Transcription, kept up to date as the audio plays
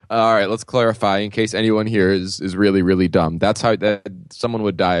All right, let's clarify in case anyone here is really, really dumb. That's how someone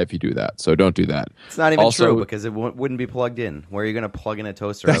would die if you do that. So don't do that. It's not even Also, true because it wouldn't be plugged in. Where are you going to plug in a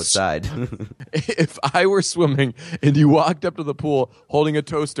toaster That's- outside? if I were swimming and you walked up to the pool holding a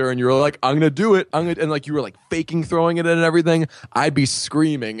toaster and you were like, I'm going to do it, and like you were like faking throwing it in and everything, I'd be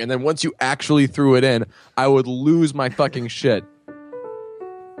screaming. And then once you actually threw it in, I would lose my fucking shit.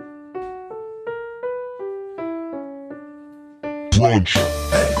 Brunch.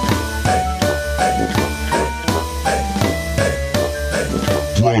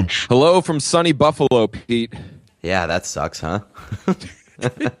 Brunch. Hello from sunny Buffalo, Pete. Yeah, that sucks, huh?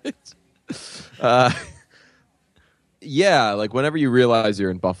 Yeah, like whenever you realize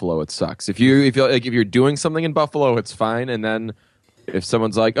you're in Buffalo, it sucks. If you're doing something in Buffalo, it's fine. And then if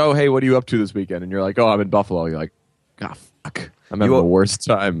someone's like, "Oh, hey, what are you up to this weekend?" and you're like, "Oh, I'm in Buffalo," you're like, "Ah, fuck, I'm having the worst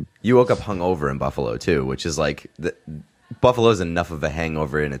time." You woke up hungover in Buffalo too, which is like Buffalo's enough of a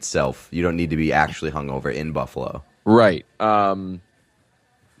hangover in itself. You don't need to be actually hungover in Buffalo. Right.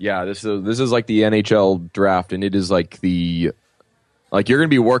 Yeah, this is like the NHL draft, and it is like you're gonna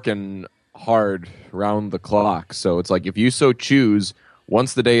be working hard round the clock. So it's like if you so choose,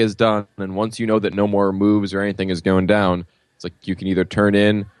 once the day is done, and once you know that no more moves or anything is going down, it's like you can either turn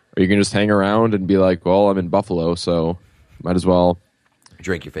in or you can just hang around and be like, well, I'm in Buffalo, so might as well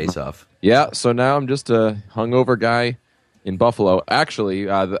drink your face off. Yeah. So now I'm just a hungover guy in Buffalo. Actually,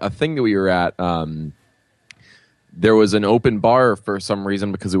 a thing that we were at. There was an open bar for some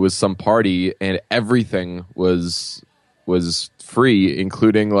reason because it was some party and everything was free,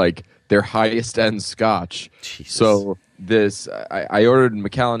 including like their highest end scotch. Jesus. So I ordered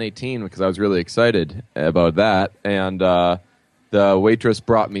Macallan 18 because I was really excited about that, and the waitress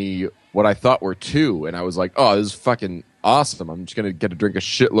brought me what I thought were two, and I was like, oh, this is fucking awesome. I'm just gonna get to drink a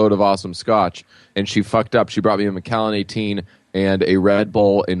shitload of awesome scotch. And she fucked up. She brought me a Macallan 18 and a Red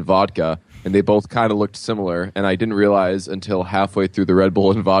Bull and vodka. And they both kind of looked similar, and I didn't realize until halfway through the Red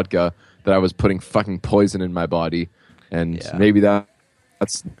Bull and vodka that I was putting fucking poison in my body, and maybe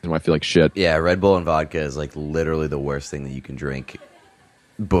that's why I feel like shit. Yeah, Red Bull and vodka is like literally the worst thing that you can drink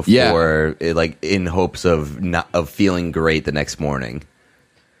before, like in hopes of feeling great the next morning.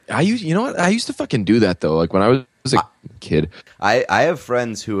 You know what? I used to fucking do that though. Like when I was a kid. I have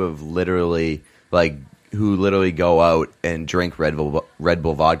friends who have literally go out and drink Red Bull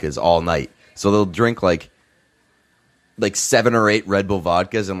vodkas all night. So they'll drink like 7 or 8 Red Bull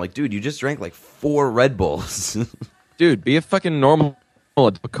vodkas. I'm like, dude, you just drank like 4 Red Bulls. Dude, be a fucking normal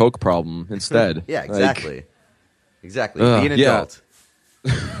Coke problem instead. Yeah, exactly. Like, exactly. Be an adult.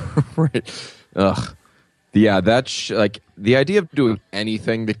 Right. Ugh. Yeah, that's like the idea of doing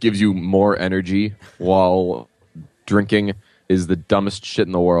anything that gives you more energy while drinking is the dumbest shit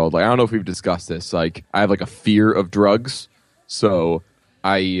in the world. Like, I don't know if we've discussed this. Like, I have like a fear of drugs, so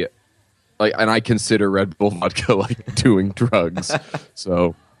I consider Red Bull vodka like doing drugs.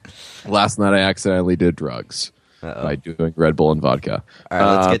 So last night I accidentally did drugs by doing Red Bull and vodka. All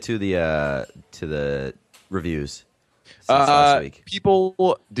right, let's get to the reviews. Since last week.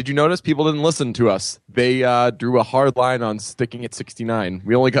 People, did you notice people didn't listen to us? They drew a hard line on sticking at 69.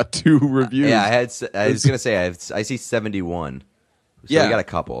 We only got 2 reviews. Yeah, I was gonna say I see 71. So we got a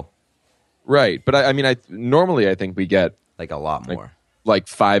couple. Right, but I normally I think we get like a lot more, like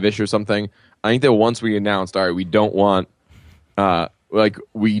 5-ish or something. I think that once we announced, all right, we don't want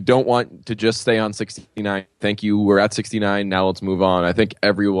to just stay on 69. Thank you, we're at 69. Now let's move on. I think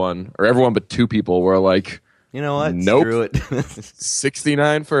everyone but 2 people were like, you know what? Nope. Screw it.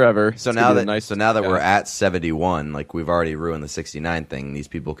 69 forever. So now that we're at 71, like we've already ruined the 69 thing. These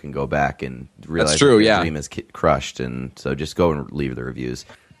people can go back and realize true, that yeah. their dream is crushed, and so just go and leave the reviews.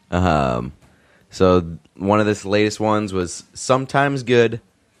 So one of this latest ones was sometimes good,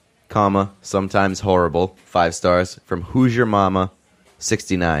 sometimes horrible. 5 stars from Hoosier Mama,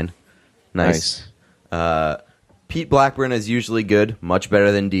 69. Nice. Pete Blackburn is usually good, much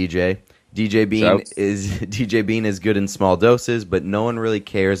better than DJ. DJ Bean is good in small doses, but no one really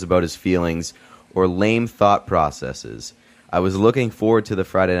cares about his feelings or lame thought processes. I was looking forward to the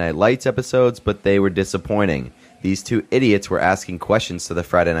Friday Night Lights episodes, but they were disappointing. These 2 idiots were asking questions to the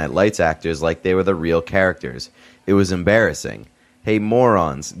Friday Night Lights actors like they were the real characters. It was embarrassing. Hey,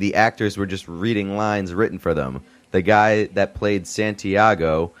 morons, the actors were just reading lines written for them. The guy that played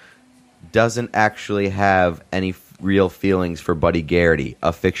Santiago doesn't actually have any real feelings for Buddy Garrity,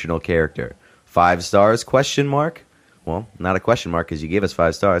 a fictional character. 5 stars, question mark? Well, not a question mark because you gave us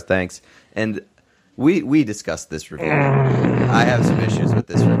 5 stars, thanks. And we discussed this review. I have some issues with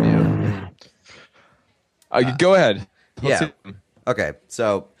this review. Go ahead. Okay,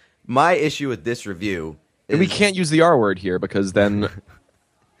 so my issue with this review is... And we can't use the R word here because then...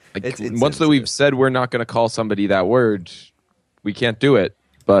 Like, It's once that we've said we're not going to call somebody that word, we can't do it.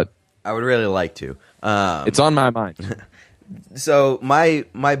 But I would really like to. it's on my mind. So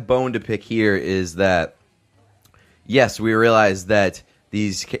my bone to pick here is that yes, we realize that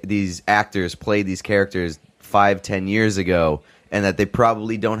these actors played these characters 5-10 years ago, and that they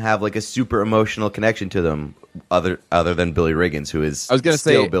probably don't have like a super emotional connection to them other than Billy Riggins, who is I was going to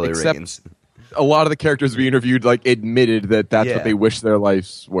still say Billy except Riggins. A lot of the characters we interviewed like admitted that that's Yeah. what they wish their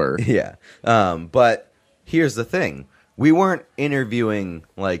lives were. Yeah. But here's the thing: we weren't interviewing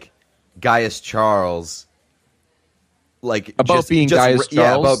like Gaius Charles. Like About being Gaius Yeah,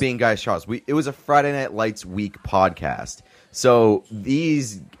 Charles? about being Gaius Charles. It was a Friday Night Lights week podcast. So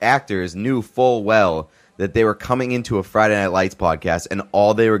these actors knew full well that they were coming into a Friday Night Lights podcast, and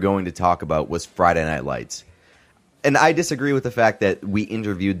all they were going to talk about was Friday Night Lights. And I disagree with the fact that we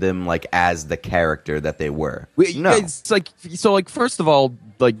interviewed them like as the character that they were. No, It's like, so like, first of all,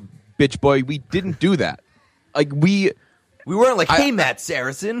 like, bitch boy, we didn't do that. Like, we weren't like, hey, Matt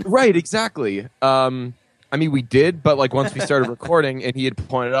Saracen. Right, exactly. I mean, we did, but like once we started recording and he had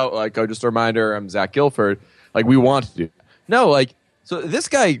pointed out, like, oh, just a reminder, I'm Zach Guilford, like, we wanted to do. No, like, so this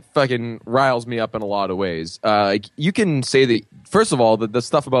guy fucking riles me up in a lot of ways. Like, you can say that, first of all, the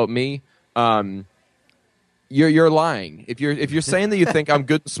stuff about me, you're lying. If you're saying that you think I'm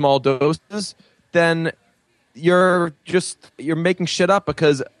good in small doses, then you're making shit up,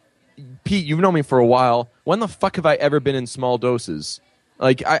 because Pete, you've known me for a while. When the fuck have I ever been in small doses?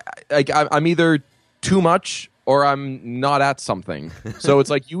 Like, I'm either too much or I'm not at something. So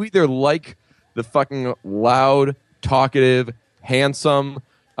it's like, you either like the fucking loud, talkative, handsome,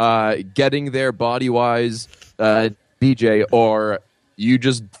 getting there body-wise DJ, or you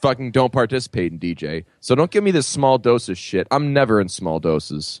just fucking don't participate in DJ. So don't give me this small doses shit. I'm never in small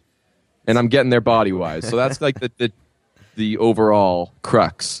doses. And I'm getting there body-wise. So that's like the overall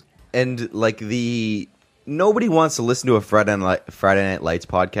crux. And like nobody wants to listen to a Friday Night Lights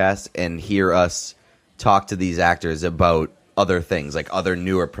podcast and hear us talk to these actors about other things, like other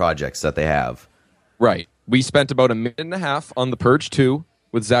newer projects that they have. Right. We spent about a minute and a half on The Purge 2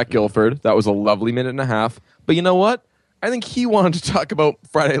 with Zach Guilford. That was a lovely minute and a half. But you know what? I think he wanted to talk about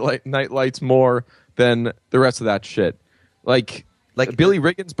Friday Night Lights more than the rest of that shit. Like Billy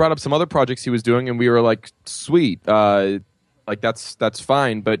Riggins brought up some other projects he was doing, and we were like, sweet. Like, that's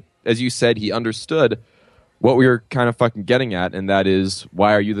fine. But as you said, he understood what we were kind of fucking getting at, and that is,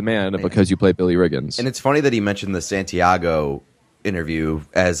 why are you the man? Because you play Billy Riggins. And it's funny that he mentioned the Santiago interview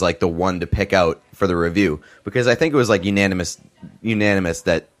as like the one to pick out for the review, because I think it was like unanimous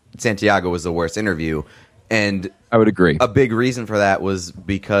that Santiago was the worst interview. And I would agree. A big reason for that was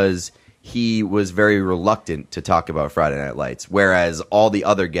because he was very reluctant to talk about Friday Night Lights, whereas all the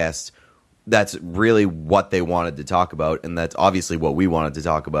other guests, that's really what they wanted to talk about, and that's obviously what we wanted to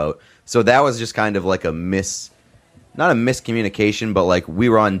talk about. So that was just kind of like not a miscommunication, but like we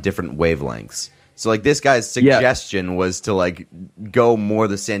were on different wavelengths. So like this guy's suggestion was to like go more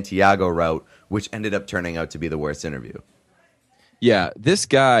the Santiago route, which ended up turning out to be the worst interview. Yeah, this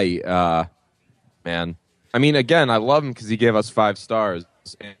guy, man. I mean, again, I love him because he gave us 5 stars.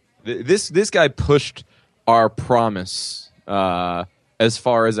 And this guy pushed our promise as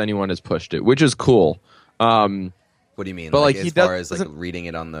far as anyone has pushed it, which is cool. What do you mean? But like, as far as like reading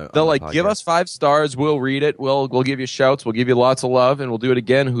it on the they'll like podcast? Give us 5 stars, we'll read it, we'll give you shouts, we'll give you lots of love, and we'll do it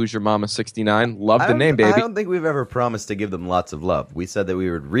again. Who's your mama 69? Love the name, baby. I don't think we've ever promised to give them lots of love. We said that we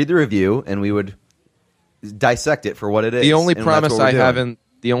would read the review and we would dissect it for what it is. The only and promise that's what we're I doing.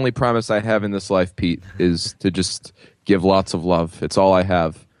 have in this life, Pete, is to just give lots of love. It's all I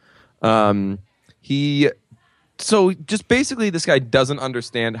have. So just basically, this guy doesn't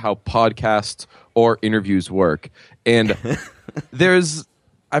understand how podcasts or interviews work, and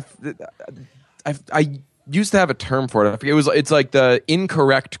I used to have a term for it. I forget. It's like the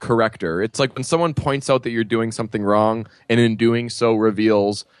incorrect corrector. It's like when someone points out that you're doing something wrong, and in doing so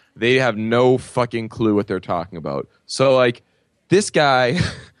reveals they have no fucking clue what they're talking about. So like this guy,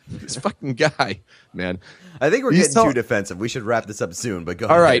 this fucking guy, man. I think we're getting too defensive. We should wrap this up soon, but go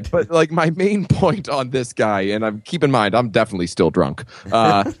ahead. All right, but like my main point on this guy, and keep in mind, I'm definitely still drunk.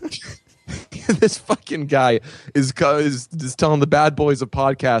 This fucking guy is telling the bad boys of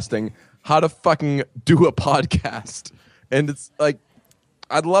podcasting how to fucking do a podcast, and it's like,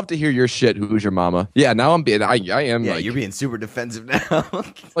 I'd love to hear your shit. Who's your mama? Yeah, now I am. Yeah, like, you're being super defensive now.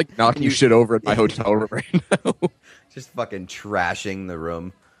 like knocking shit over at my hotel room right now. Just fucking trashing the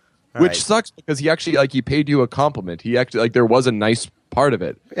room. Which sucks because he actually he paid you a compliment. He actually there was a nice part of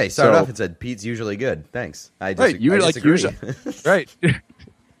it. Yeah, he started off and said, "Pete's usually good." Thanks. I disagree. Right.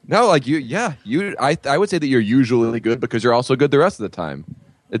 No, like you. Yeah, I would say that you're usually good because you're also good the rest of the time.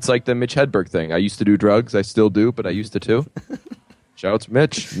 It's like the Mitch Hedberg thing. I used to do drugs. I still do, but I used to too. Shouts,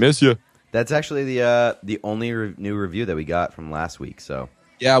 Mitch. Miss you. That's actually the only new review that we got from last week. So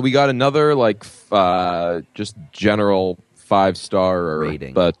yeah, we got another just general 5-star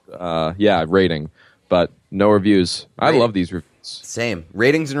rating, but rating, but no reviews. I love these reviews. Same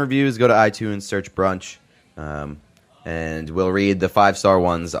ratings and reviews. Go to iTunes, search Brunch, and we'll read the 5-star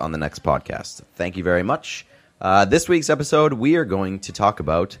ones on the next podcast. Thank you very much. This week's episode, we are going to talk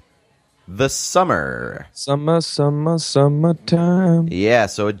about the summer. Summertime. Yeah,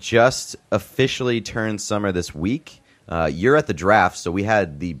 so it just officially turned summer this week. You're at the draft, so we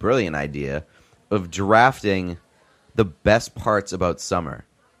had the brilliant idea of drafting the best parts about summer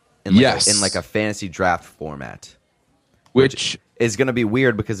in like a fantasy draft format. Which is going to be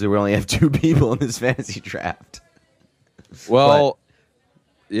weird because we only have 2 people in this fantasy draft. Well,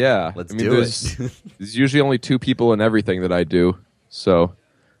 yeah. Let's do it. There's usually only 2 people in everything that I do, so...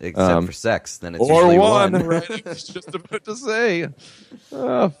 Except for sex, then it's or usually one. one. Right? I was just about to say.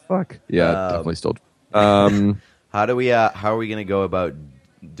 Oh, fuck. Yeah, definitely still. How are we going to go about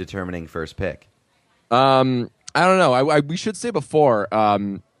determining first pick? I don't know. We should say before,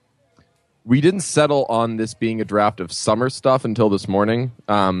 we didn't settle on this being a draft of summer stuff until this morning.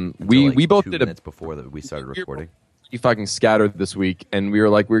 We both 2 did minutes before that we started recording. We fucking scattered this week, and we were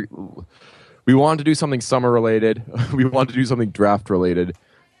like, we wanted to do something summer related. We wanted to do something draft related.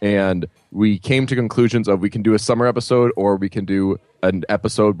 And we came to conclusions of we can do a summer episode or we can do an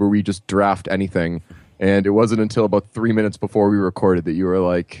episode where we just draft anything. And it wasn't until about 3 minutes before we recorded that you were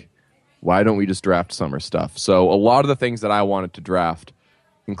like, why don't we just draft summer stuff? So a lot of the things that I wanted to draft,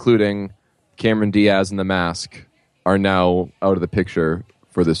 including Cameron Diaz and The Mask, are now out of the picture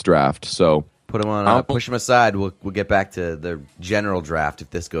for this draft. So put them on, push them aside. We'll get back to the general draft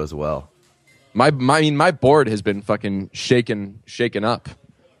if this goes well. My board has been fucking shaken up.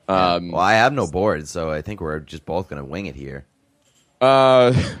 Well, I have no board, so I think we're just both going to wing it here.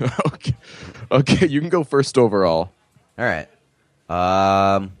 Okay, you can go first overall. All right.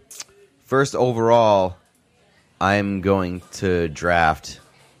 First overall, I'm going to draft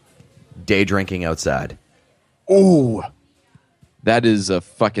Day Drinking Outside. Ooh, that is a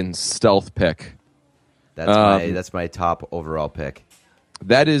fucking stealth pick. That's my top overall pick.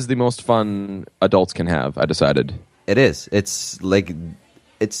 That is the most fun adults can have, I decided. It is. It's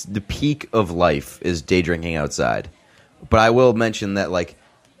the peak of life is day drinking outside. But I will mention that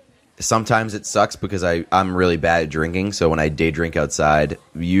sometimes it sucks because I'm really bad at drinking. So when I day drink outside,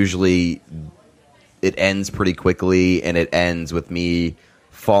 usually it ends pretty quickly, and it ends with me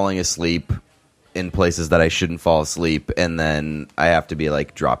falling asleep in places that I shouldn't fall asleep, and then I have to be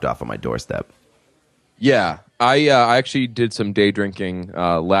dropped off on my doorstep. Yeah, I actually did some day drinking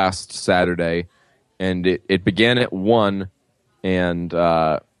last Saturday, and it began at 1. And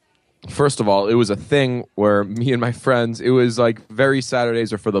first of all, it was a thing where me and my friends, it was very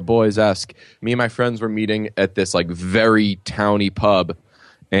Saturdays are for the boys-esque. Me and my friends were meeting at this very towny pub.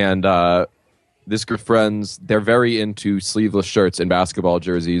 And this group of friends, they're very into sleeveless shirts and basketball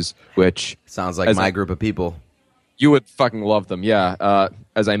jerseys, which... Sounds like my group of people. You would fucking love them, yeah.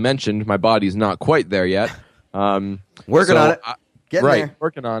 As I mentioned, my body's not quite there yet. Working on it. Getting there.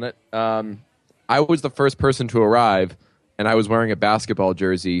 Working on it. I was the first person to arrive, and I was wearing a basketball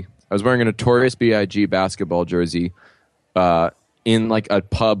jersey. I was wearing a Notorious B.I.G. basketball jersey in a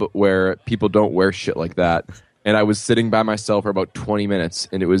pub where people don't wear shit like that. And I was sitting by myself for about 20 minutes,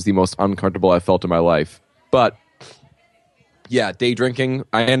 and it was the most uncomfortable I felt in my life. But, yeah, day drinking,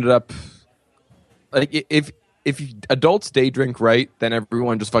 I ended up... if adults day drink right, then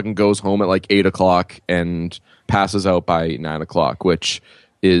everyone just fucking goes home at 8 o'clock and passes out by 9 o'clock, which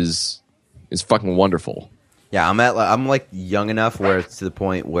is fucking wonderful. Yeah, I'm young enough where it's to the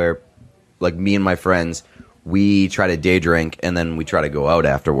point where me and my friends, we try to day drink and then we try to go out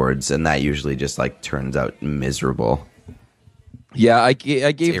afterwards, and that usually just turns out miserable. Yeah, I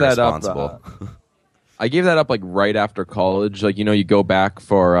gave that up. I gave that up right after college. You go back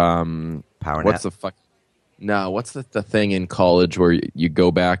for power what's nap? the fuck? No, what's the thing in college where you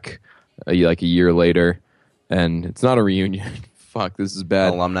go back a year later, and it's not a reunion. Fuck, this is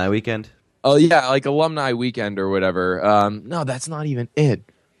bad. Alumni weekend. Oh yeah, alumni weekend or whatever. No, that's not even it.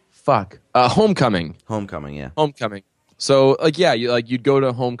 Fuck. Homecoming. Homecoming, yeah. Homecoming. So you'd go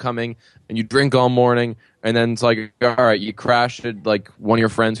to homecoming and you drink all morning, and then it's all right, you crash at one of your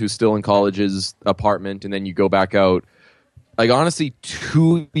friends who's still in college's apartment, and then you go back out. Honestly,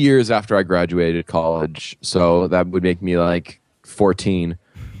 2 years after I graduated college, so that would make me 14.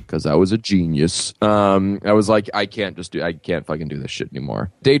 Because I was a genius. I was I can't fucking do this shit anymore.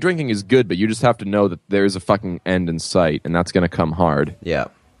 Day drinking is good, but you just have to know that there's a fucking end in sight, and that's going to come hard. Yeah.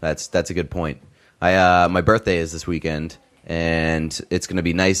 That's a good point. My birthday is this weekend, and it's going to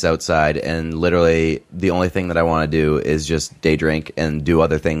be nice outside. And literally, the only thing that I want to do is just day drink and do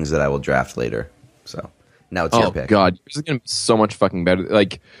other things that I will draft later. So now it's your pick. Oh god, this is gonna be so much fucking better.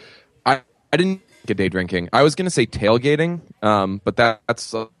 Like, I didn't get day drinking. I was gonna say tailgating, but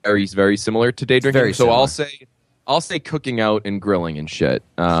that's very very similar to day drinking. Very so similar. I'll say cooking out and grilling and shit.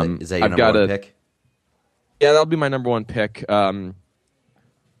 Is that your I've number got one pick? Yeah, that'll be my number one pick.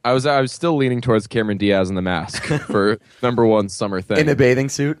 I was still leaning towards Cameron Diaz and The Mask for number one summer thing. In a bathing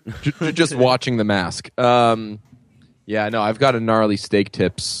suit? Just watching The Mask. Yeah, no, I've got a gnarly steak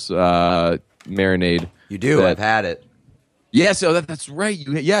tips marinade. You do. that- I've had it. Yeah, so that's right.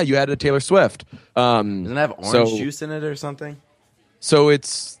 You added a Taylor Swift. Doesn't it have orange juice in it or something? So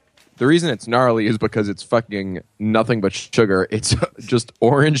the reason it's gnarly is because it's fucking nothing but sugar. It's just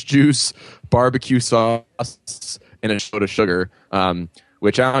orange juice, barbecue sauce, and a shot of sugar.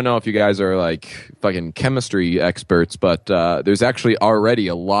 Which I don't know if you guys are like fucking chemistry experts, but there's actually already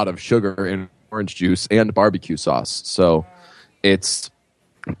a lot of sugar in orange juice and barbecue sauce. So it's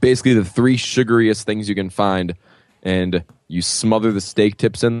basically the three sugariest things you can find, and you smother the steak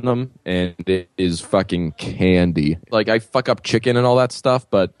tips in them, and it is fucking candy. Like, I fuck up chicken and all that stuff,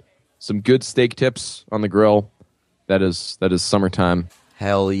 but some good steak tips on the grill, that is summertime.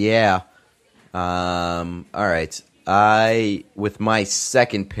 Hell yeah. All right. With my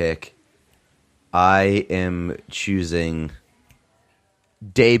second pick, I am choosing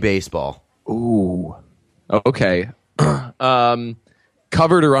day baseball. Ooh. Okay.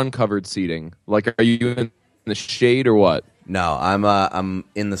 Covered or uncovered seating? Like, are you in the shade or what? No, I'm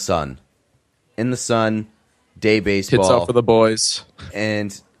in the sun. In the sun, day baseball. Hits out for the boys.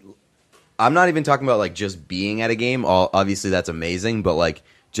 And I'm not even talking about like just being at a game. Obviously, that's amazing. But like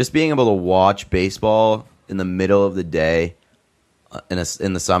just being able to watch baseball in the middle of the day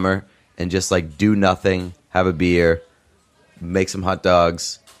in the summer and just like do nothing, have a beer, make some hot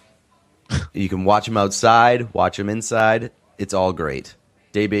dogs. You can watch them outside, watch them inside. It's all great.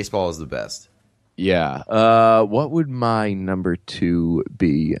 Day baseball is the best. Yeah. What would my number two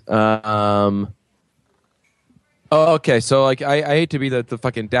be? Okay, so like I hate to be the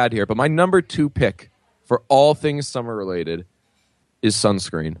fucking dad here, but my number two pick for all things summer related is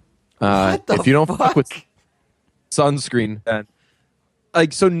sunscreen. What the if you don't fuck? fuck with sunscreen, then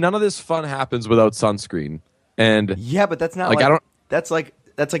like so none of this fun happens without sunscreen. And Yeah, but that's not Like, like, I don't- that's like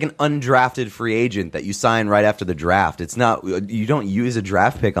an undrafted free agent that you sign right after the draft. It's not, you don't use a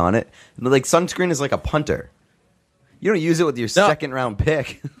draft pick on it. Like sunscreen is like a punter. You don't use it with your second round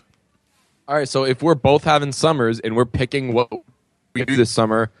pick. all right, so if we're both having summers and we're picking what we do this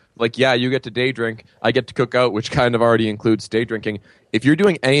summer, like, yeah, you get to day drink, I get to cook out, which kind of already includes day drinking. If you're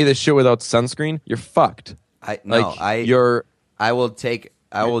doing any of this shit without sunscreen, you're fucked. I will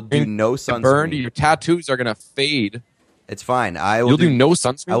do no sunscreen. Burned, your tattoos are gonna fade. It's fine. You'll do no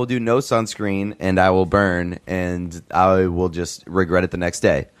sunscreen. I will do no sunscreen, and I will burn, and I will just regret it the next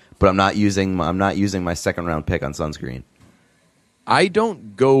day. But I'm not using my second round pick on sunscreen. I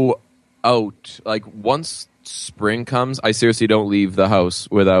don't go out like once spring comes. I seriously don't leave the house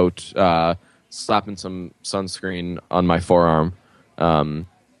without slapping some sunscreen on my forearm, on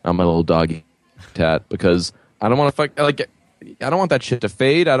my little doggy tat, because I don't want to I don't want that shit to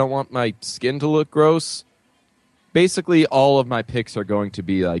fade. I don't want my skin to look gross. Basically, all of my picks are going to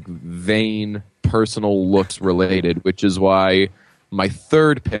be like vain, personal looks related, which is why my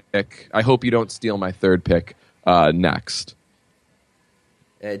third pick. I hope you don't steal my third pick next.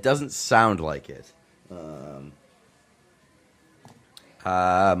 It doesn't sound like it.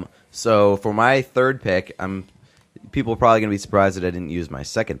 So for my third pick, people are probably going to be surprised that I didn't use my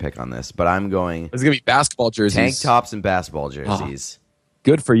second pick on this, but I'm going It's gonna be basketball jerseys. tank tops and basketball jerseys.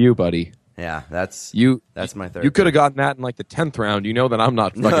 Good for you, buddy. Yeah, that's my third. You could have gotten that in like the 10th round. You know that I'm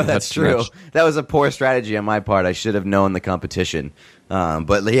not fucking. No, that's touching true. That was a poor strategy on my part. I should have known the competition.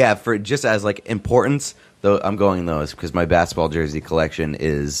 But yeah, for just as like importance, though, I'm going those because my basketball jersey collection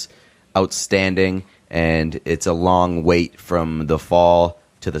is outstanding, and it's a long wait from the fall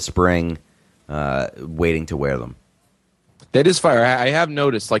to the spring, waiting to wear them. That is fire. I have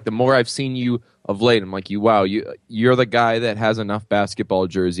noticed, like, the more I've seen you of late, I'm like, you're the guy that has enough basketball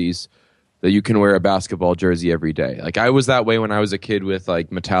jerseys that you can wear a basketball jersey every day. Like, I was that way when I was a kid with, like,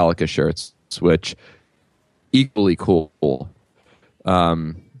 Metallica shirts, which equally cool.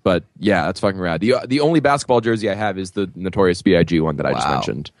 But, yeah, that's fucking rad. The only basketball jersey I have is the Notorious B.I.G. one that I just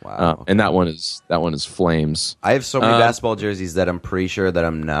mentioned. Wow. And that one is flames. I have so many basketball jerseys that I'm pretty sure that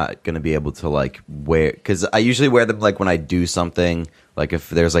I'm not going to be able to like wear, because I usually wear them like when I do something, like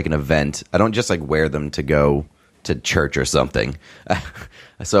if there's like an event. I don't just like wear them to go to church or something.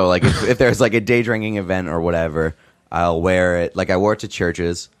 So like if there's like a day drinking event or whatever, I'll wear it. Like I wore it to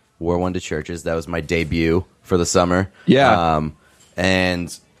churches. Wore one to churches. That was my debut for the summer. Yeah.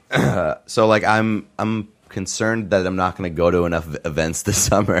 And so like I'm concerned that I'm not going to go to enough events this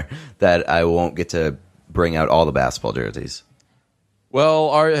summer that I won't get to bring out all the basketball jerseys.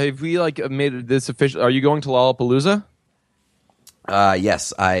 Well, have we like made this official? Are you going to Lollapalooza?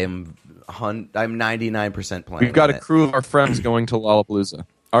 Yes, I'm 99% planning. We've got on a it. crew of our friends going to Lollapalooza.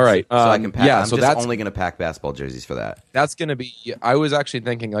 All right, So I can pack. Yeah, I'm so just that's only going to pack basketball jerseys for that. that's going to be. I was actually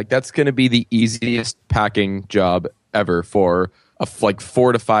thinking like that's going to be the easiest packing job ever for a 4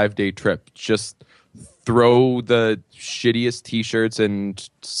 to 5 day trip. Just throw the shittiest t-shirts and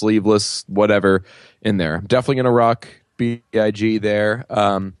sleeveless whatever in there. I'm definitely going to rock BIG there.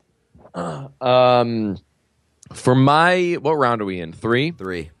 For my, what round are we in? 3?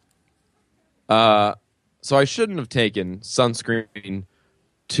 3. So I shouldn't have taken sunscreen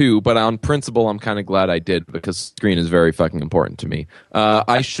 2, but on principle, I'm kind of glad I did because screen is very fucking important to me.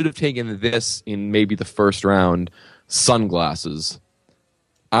 I should have taken this in maybe the first round, sunglasses.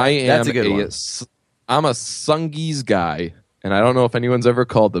 That's a good one. I'm a sungies guy, and I don't know if anyone's ever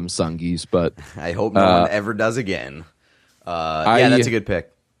called them sungies, but I hope no one ever does again. Yeah, that's a good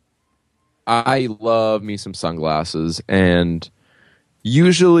pick. I love me some sunglasses, and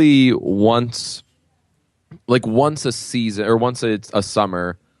usually once a season or once it's a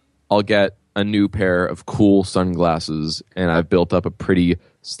summer, I'll get a new pair of cool sunglasses, and I've built up a pretty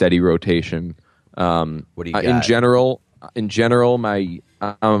steady rotation. What do you got? In general,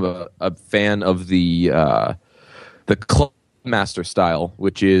 I'm a fan of the Clubmaster style,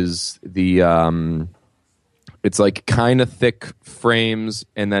 which is the it's like kind of thick frames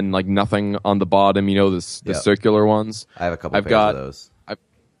and then like nothing on the bottom. You know, the circular ones. I have a couple pairs of those.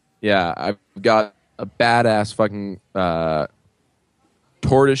 I've got a badass fucking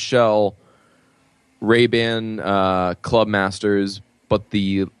tortoiseshell Ray-Ban Clubmasters, but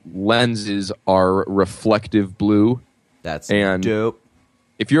the lenses are reflective blue. That's and dope.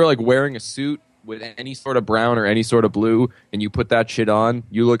 If you're like wearing a suit with any sort of brown or any sort of blue and you put that shit on,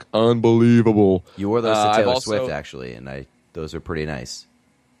 you look unbelievable. You wore those to Taylor Swift, actually, and those are pretty nice.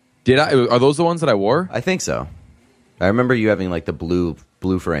 Did I? Are those the ones that I wore? I think so. I remember you having like the blue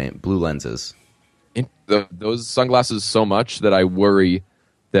lenses. Those sunglasses so much that I worry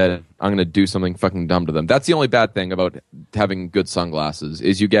that I'm going to do something fucking dumb to them. That's the only bad thing about having good sunglasses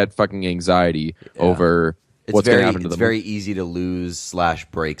is you get fucking anxiety over what's going to happen to them. It's very easy to lose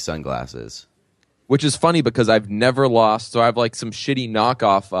 / break sunglasses. Which is funny because I've never lost. So I have like some shitty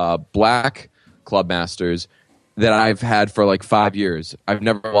knockoff black Clubmasters that I've had for like 5 years. I've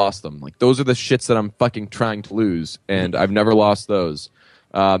never lost them. Like those are the shits that I'm fucking trying to lose, and I've never lost those.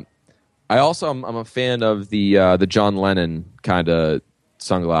 I'm a fan of the John Lennon kind of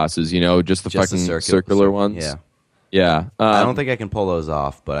sunglasses. You know, just the fucking circular ones. Yeah. I don't think I can pull those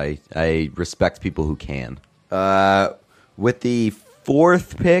off, but I respect people who can. With the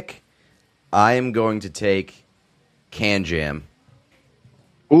 4th pick, I am going to take Can Jam.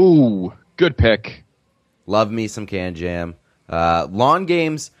 Ooh, good pick. Love me some Can Jam. Lawn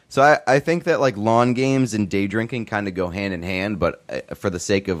games. So I think that like lawn games and day drinking kind of go hand in hand, but for the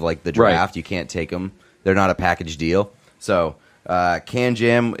sake of like the draft, you can't take them. They're not a package deal. So Can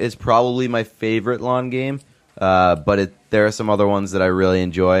Jam is probably my favorite lawn game, but there are some other ones that I really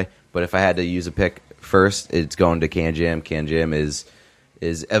enjoy. But if I had to use a pick first, it's going to Can Jam. Can Jam is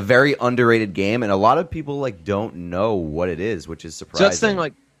a very underrated game, and a lot of people like don't know what it is, which is surprising. So that's the thing,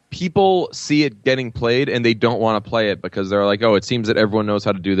 like people see it getting played and they don't want to play it because they're like, oh, it seems that everyone knows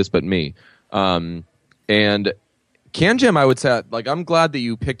how to do this but me. And Can Jam, I would say, like I'm glad that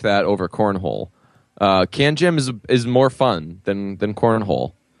you picked that over Cornhole. Can Jam is more fun than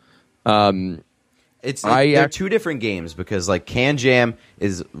Cornhole. They're two different games because like Can Jam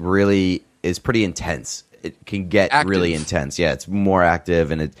is pretty intense. It can get really intense. Yeah, it's more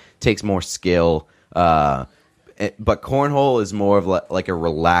active and it takes more skill. But Cornhole is more of like a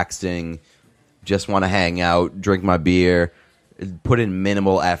relaxing, just want to hang out, drink my beer, put in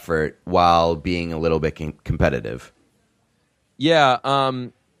minimal effort while being a little bit competitive. Yeah,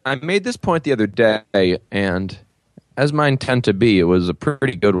 I made this point the other day, and as mine tend to be, it was a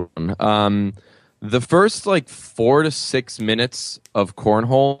pretty good one. The first 4 to 6 minutes of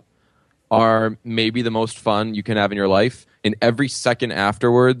Cornhole are maybe the most fun you can have in your life. And every second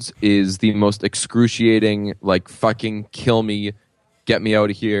afterwards is the most excruciating, fucking kill me, get me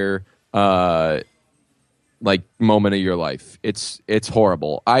out of here, moment of your life. It's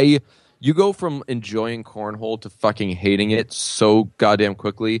horrible. You go from enjoying Cornhole to fucking hating it so goddamn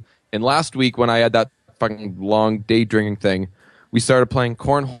quickly. And last week when I had that fucking long day drinking thing. We started playing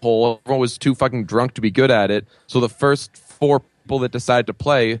cornhole. Everyone was too fucking drunk to be good at it. So the first 4 people that decided to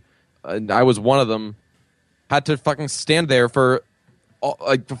play, and I was one of them, had to fucking stand there for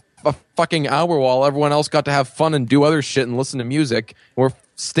like a fucking hour while everyone else got to have fun and do other shit and listen to music. We're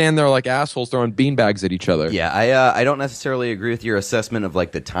stand there like assholes throwing beanbags at each other. Yeah, I don't necessarily agree with your assessment of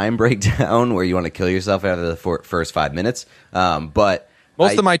like the time breakdown where you want to kill yourself after the first 5 minutes. But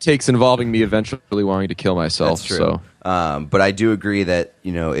most of my takes involving me eventually wanting to kill myself. That's true. So. But I do agree that,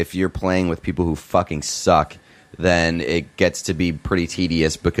 you know, if you're playing with people who fucking suck, then it gets to be pretty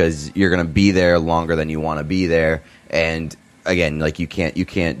tedious because you're going to be there longer than you want to be there. And again, like you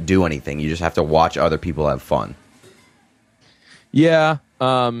can't do anything. You just have to watch other people have fun. Yeah.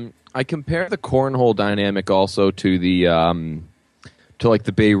 I compare the cornhole dynamic also to the to like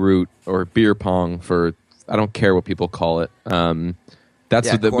the Beirut or beer pong for, I don't care what people call it. That's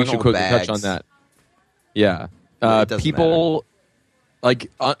what we should quickly touch on that. Yeah. People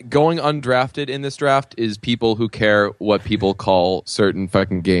like going undrafted in this draft is people who care what people call certain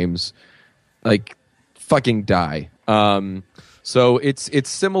fucking games. Like fucking die. So it's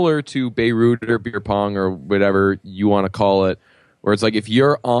similar to Beirut or beer pong or whatever you want to call it, where it's like if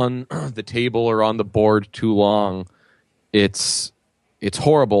you're on the table or on the board too long, it's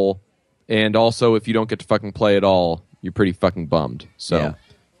horrible. And also if you don't get to fucking play at all, you're pretty fucking bummed. So yeah.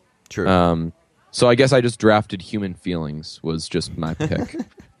 True. So I guess I just drafted Human Feelings was just my pick.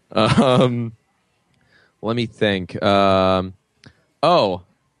 Let me think.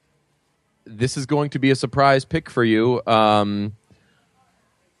 This is going to be a surprise pick for you. I'm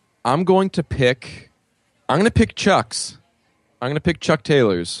going to pick Chuck's. I'm going to pick Chuck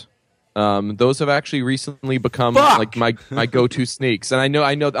Taylor's. Those have actually recently become like my go-to sneaks. And I know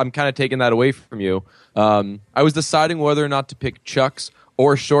I'm kind of taking that away from you. I was deciding whether or not to pick Chuck's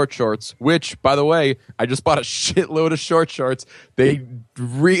or short shorts, which, by the way, I just bought a shitload of short shorts. They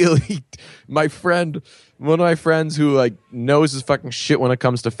really, one of my friends who like knows his fucking shit when it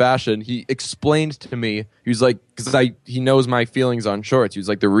comes to fashion, he explained to me, he was like, he knows my feelings on shorts. He was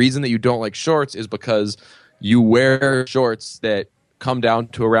like, the reason that you don't like shorts is because you wear shorts that come down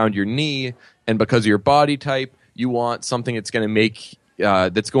to around your knee, and because of your body type, you want something that's going to make,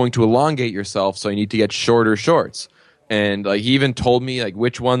 that's going to elongate yourself, so you need to get shorter shorts. And like he even told me like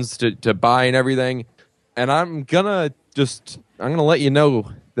which ones to buy and everything. And I'm gonna let you know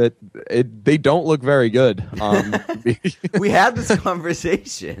that they don't look very good. We had this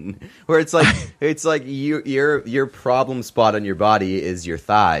conversation where it's like your problem spot on your body is your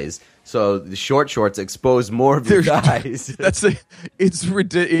thighs. So the short shorts expose more of your thighs.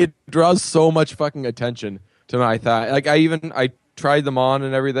 It draws so much fucking attention to my thigh. Like I tried them on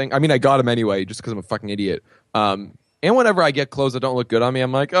and everything. I mean, I got them anyway just because I'm a fucking idiot. And whenever I get clothes that don't look good on me,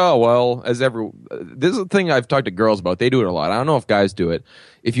 I'm like, oh, well, this is a thing I've talked to girls about. They do it a lot. I don't know if guys do it.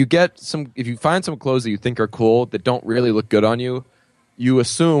 If you find some clothes that you think are cool that don't really look good on you, you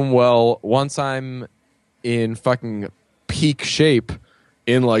assume, well, once I'm in fucking peak shape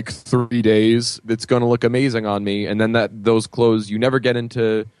in like 3 days, it's going to look amazing on me. And then those clothes, you never get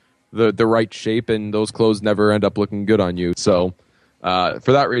into the right shape, and those clothes never end up looking good on you. So for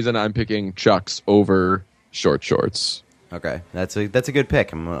that reason, I'm picking Chuck's over short shorts. Okay, that's a good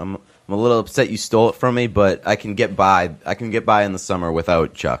pick. I'm a little upset you stole it from me, but I can get by. I can get by in the summer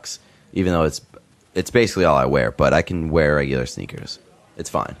without Chucks, even though it's basically all I wear. But I can wear regular sneakers. It's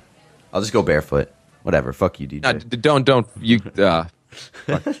fine. I'll just go barefoot. Whatever. Fuck you, DJ.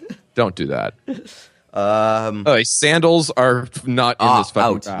 Don't do that. Sandals are not in this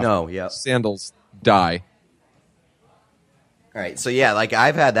fucking out. draft. No, yeah. Sandals die. All right, so yeah, like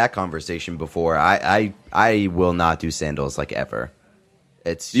I've had that conversation before. I will not do sandals like ever.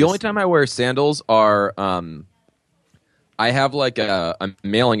 It's the only time I wear sandals are I have like a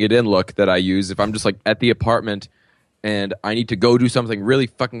mailing it in look that I use if I'm just like at the apartment and I need to go do something really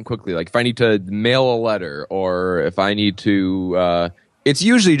fucking quickly. Like if I need to mail a letter or if I need to it's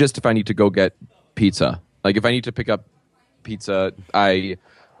usually just if I need to go get pizza. Like if I need to pick up pizza, I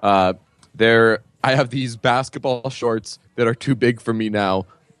have these basketball shorts that are too big for me now.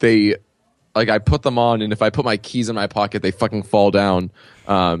 I put them on, and if I put my keys in my pocket, they fucking fall down.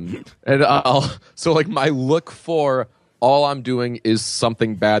 So my look for all I'm doing is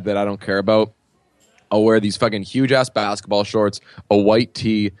something bad that I don't care about. I'll wear these fucking huge ass basketball shorts, a white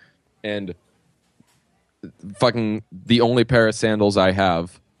tee, and fucking the only pair of sandals I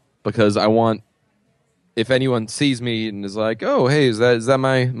have because I want. If anyone sees me and is like, "Oh, hey, is that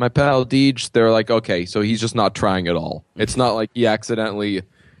my pal Deej?" They're like, "Okay, so he's just not trying at all." It's not like he accidentally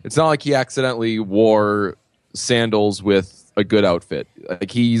wore sandals with a good outfit.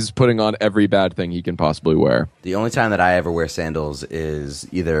 Like he's putting on every bad thing he can possibly wear. The only time that I ever wear sandals is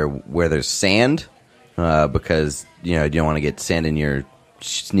either where there's sand, because you don't want to get sand in your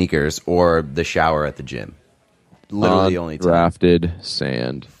sneakers, or the shower at the gym. Literally the only time. Drafted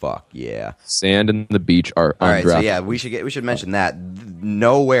sand. Fuck yeah. Sand and the beach are all right. undrafted. So yeah, we should mention that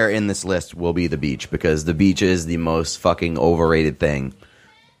nowhere in this list will be the beach, because the beach is the most fucking overrated thing.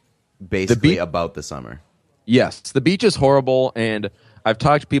 Basically, about the summer. Yes, the beach is horrible, and I've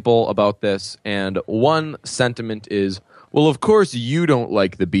talked to people about this, and one sentiment is, well, of course you don't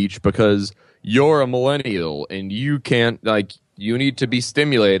like the beach because you're a millennial and you can't, like, you need to be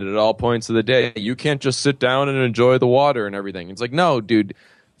stimulated at all points of the day. You can't just sit down and enjoy the water and everything. It's like, no, dude.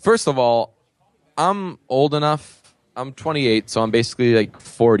 First of all, I'm old enough. I'm 28, so I'm basically like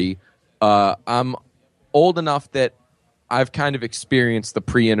 40. I'm old enough that I've kind of experienced the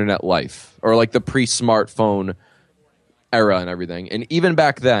pre-internet life, or like the pre-smartphone era and everything. And even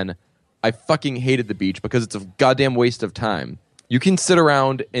back then, I fucking hated the beach because it's a goddamn waste of time. You can sit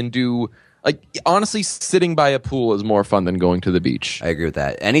around and do, like, honestly, sitting by a pool is more fun than going to the beach. I agree with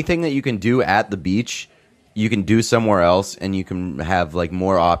that. Anything that you can do at the beach, you can do somewhere else, and you can have like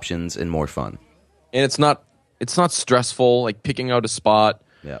more options and more fun. And it's not stressful, like picking out a spot.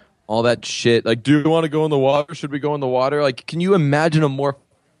 Yeah. All that shit. Like, do you want to go in the water? Should we go in the water? Like, can you imagine a more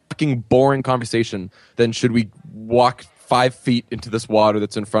fucking boring conversation than should we walk 5 feet into this water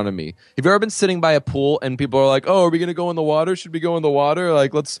that's in front of me? Have you ever been sitting by a pool and people are like, oh, are we going to go in the water? Should we go in the water?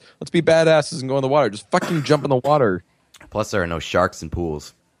 Like, let's be badasses and go in the water. Just fucking jump in the water. Plus, there are no sharks in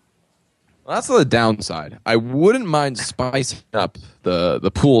pools. Well, that's the downside. I wouldn't mind spicing up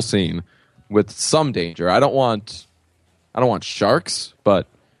the pool scene with some danger. I don't want sharks, but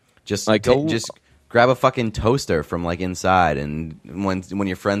Just like just grab a fucking toaster from like inside, and when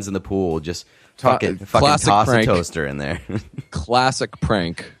your friend's in the pool, just fucking toss prank. a toaster in there. Classic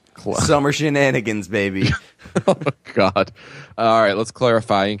prank. Summer shenanigans, baby. Oh God! All right, let's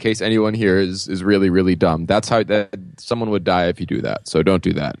clarify in case anyone here is really really dumb. That's how someone would die if you do that. So don't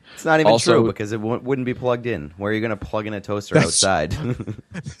do that. It's not even Also, true, because it wouldn't be plugged in. Where are you going to plug in a toaster outside?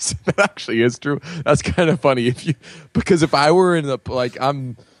 That actually is true. That's kind of funny because if I were in the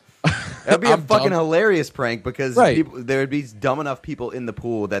That'd be a I'm fucking dumb. hilarious prank, because Right. there would be dumb enough people in the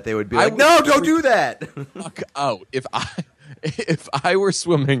pool that they would be like, no, don't do that. Fuck out. If I were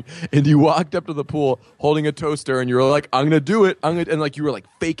swimming and you walked up to the pool holding a toaster and you were like, I'm gonna do it, and like you were like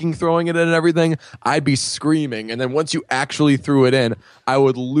faking throwing it in and everything, I'd be screaming. And then once you actually threw it in, I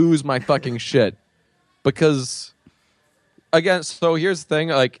would lose my fucking shit. Because again, so here's the thing,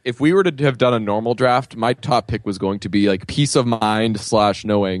 like if we were to have done a normal draft, my top pick was going to be like peace of mind /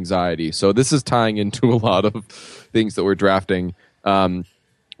 no anxiety. So this is tying into a lot of things that we're drafting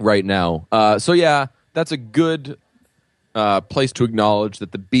right now. So yeah, that's a good place to acknowledge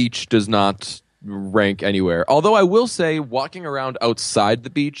that the beach does not rank anywhere. Although I will say, walking around outside the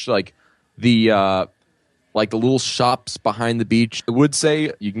beach, like the little shops behind the beach, I would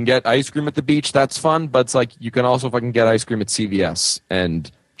say you can get ice cream at the beach. That's fun, but it's like you can also fucking get ice cream at CVS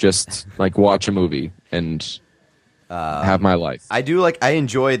and just like watch a movie and have my life. I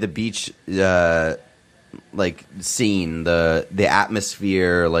enjoy the beach, like scene, the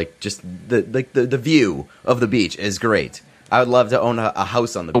atmosphere, like just the view of the beach is great. I would love to own a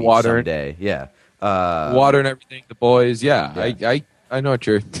house on the beach water. someday. Yeah, Water and everything, the boys. Yeah. I know what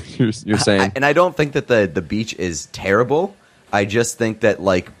you're saying. and I don't think that the beach is terrible. I just think that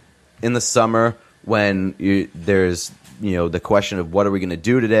like in the summer when there's the question of what are we going to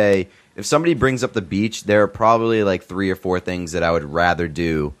do today. If somebody brings up the beach, there are probably like 3 or 4 things that I would rather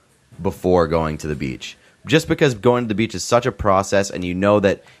do before going to the beach. Just because going to the beach is such a process, and you know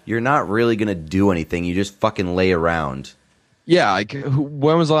that you're not really going to do anything. You just fucking lay around. Yeah, like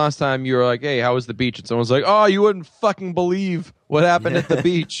when was the last time you were like, hey, how was the beach? And someone's like, oh, you wouldn't fucking believe what happened at the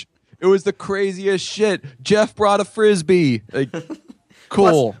beach. It was the craziest shit. Jeff brought a Frisbee. Like,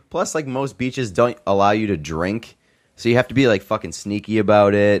 cool. Plus, like most beaches don't allow you to drink, so you have to be like fucking sneaky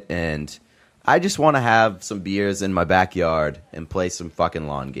about it. And I just want to have some beers in my backyard and play some fucking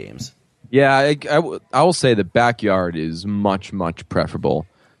lawn games. Yeah, I will say the backyard is much, much preferable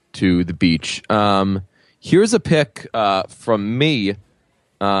to the beach. Here's a pick from me. It's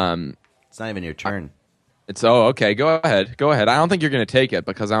not even your turn. Okay. Go ahead. I don't think you're going to take it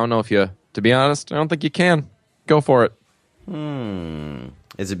because I don't know if you. To be honest, I don't think you can. Go for it.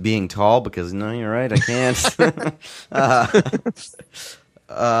 Is it being tall? Because no, you're right. I can't.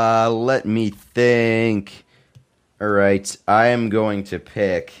 Let me think. All right, I am going to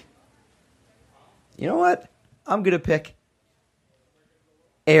pick. You know what? I'm going to pick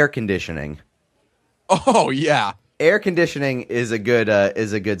air conditioning. Oh, yeah. air conditioning is a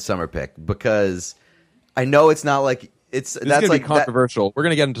good summer pick because I know it's not like it's This is gonna be controversial. We're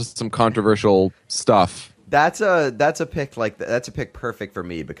gonna get into some controversial stuff. That's a pick that's a pick perfect for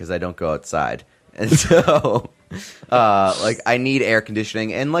me because I don't go outside, and so like I need air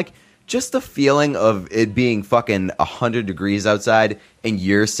conditioning and like just the feeling of it being fucking 100 degrees outside and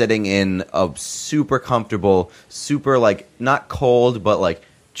you're sitting in a super comfortable, super like not cold but like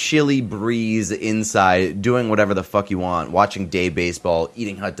chilly breeze inside, doing whatever the fuck you want, watching day baseball,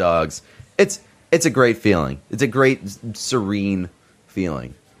 eating hot dogs. It's a great feeling. It's a great serene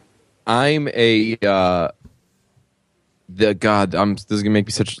feeling. I'm a this is gonna make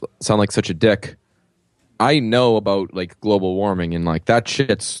me sound like such a dick. I know about like global warming and like that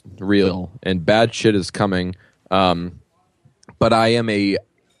shit's real and bad shit is coming. But I am a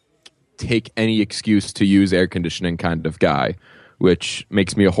take any excuse to use air conditioning kind of guy, which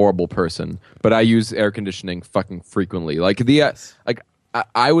makes me a horrible person. But I use air conditioning fucking frequently. Like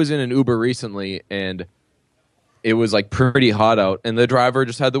I was in an Uber recently and it was like pretty hot out and the driver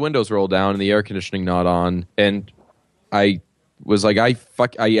just had the windows rolled down and the air conditioning not on, and I was like, I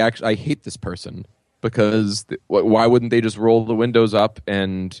hate this person because why wouldn't they just roll the windows up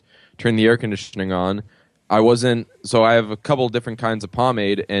and turn the air conditioning on? So I have a couple different kinds of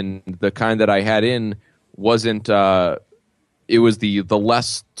pomade, and the kind that I had in wasn't it was the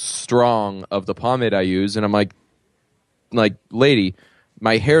less strong of the pomade I use, and I'm like lady,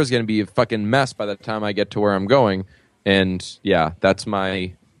 my hair is going to be a fucking mess by the time I get to where I'm going. And yeah, that's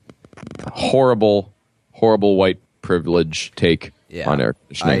my horrible white privilege take on air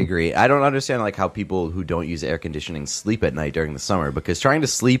conditioning. I agree. I don't understand like how people who don't use air conditioning sleep at night during the summer, because trying to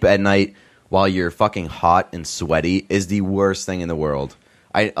sleep at night while you're fucking hot and sweaty is the worst thing in the world.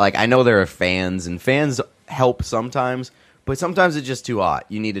 I know there are fans and fans help sometimes, but sometimes it's just too hot.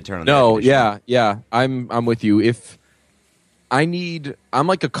 You need to turn on the air conditioning. Yeah. I'm with you. I'm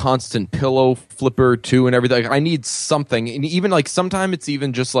like a constant pillow flipper too and everything. I need something. And even like sometimes it's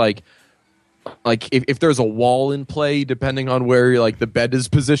even just like if there's a wall in play, depending on where like the bed is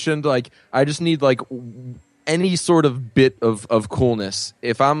positioned, like I just need like any sort of bit of coolness.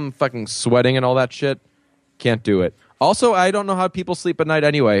 If I'm fucking sweating and all that shit, can't do it. Also, I don't know how people sleep at night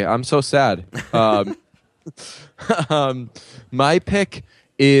anyway. I'm so sad. My pick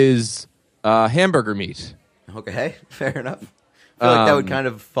is hamburger meat. Okay, fair enough. I feel like that would kind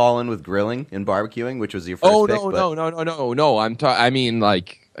of fall in with grilling and barbecuing, which was your first pick. No. I mean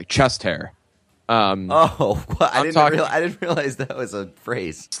like chest hair. I didn't realize that was a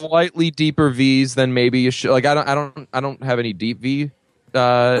phrase. Slightly deeper V's than maybe you should. Like I don't have any deep V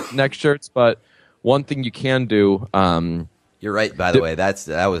neck shirts, but one thing you can do. You're right. By the way, that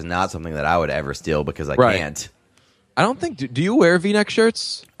was not something that I would ever steal because I can't. I don't think. Do you wear V-neck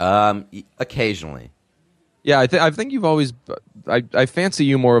shirts? Occasionally. Yeah, I think you've always. I fancy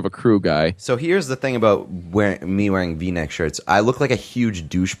you more of a crew guy. So here's the thing about wearing V-neck shirts. I look like a huge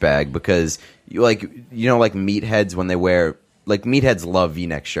douchebag because like meatheads when they wear meatheads love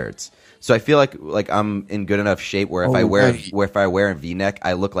V-neck shirts. So I feel like I'm in good enough shape where if I wear a V-neck,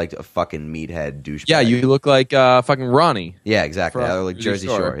 I look like a fucking meathead douchebag. Yeah, you look like fucking Ronnie. Yeah, exactly. I look like Jersey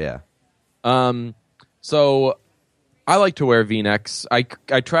Shore. Yeah. So I like to wear V-necks. I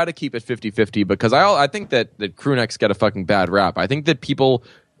try to keep it 50-50 because I think that crew necks get a fucking bad rap. I think that people,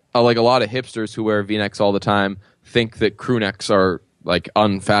 like a lot of hipsters who wear V-necks all the time, think that crew necks are like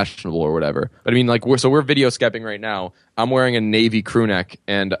unfashionable or whatever. But I mean, like we're video scapping right now. I'm wearing a navy crew neck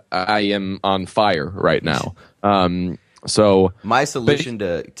and I am on fire right now. So my solution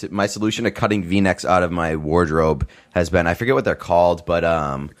to cutting V-necks out of my wardrobe has been, I forget what they're called, but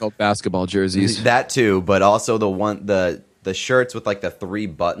called basketball jerseys. That too, but also the shirts with like the 3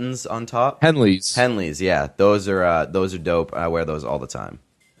 buttons on top. Henleys, yeah, those are dope. I wear those all the time.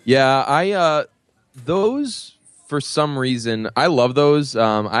 Yeah, those for some reason I love those.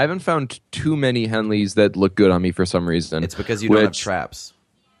 I haven't found too many Henleys that look good on me for some reason. It's because you don't have traps.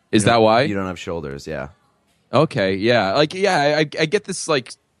 Is that why? You don't have shoulders, yeah. Okay, yeah. I get this,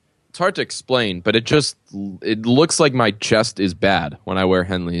 like, it's hard to explain, but it looks like my chest is bad when I wear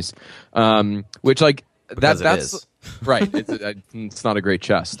Henleys. Which, like, that's right. It's not a great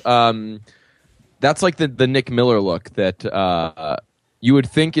chest. That's like the Nick Miller look that you would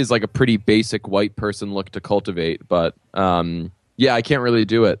think is like a pretty basic white person look to cultivate, but yeah, I can't really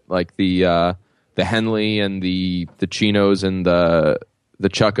do it. Like the Henley and the chinos and the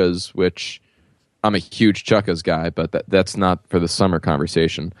chukkas, which I'm a huge chukkas guy, but that's not for the summer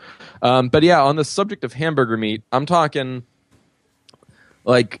conversation. But yeah, on the subject of hamburger meat, I'm talking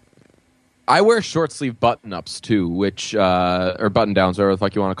like I wear short sleeve button ups too, which or button downs, or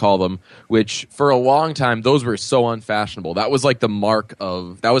like you want to call them. Which for a long time, those were so unfashionable. That was like the mark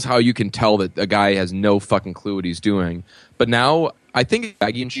of. That was how you can tell that a guy has no fucking clue what he's doing. But now I think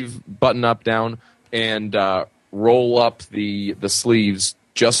baggy and chief button up down and roll up the sleeves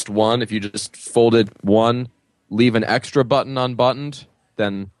just one. If you just fold it one, leave an extra button unbuttoned,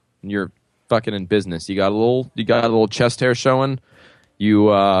 then you're fucking in business. You got a little chest hair showing.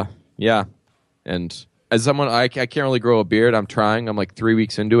 Yeah. And as someone, I can't really grow a beard. I'm trying. I'm like 3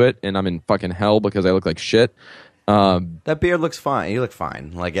 weeks into it, and I'm in fucking hell because I look like shit. That beard looks fine. You look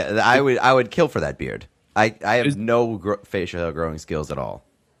fine. Like I would kill for that beard. I have no facial hair growing skills at all.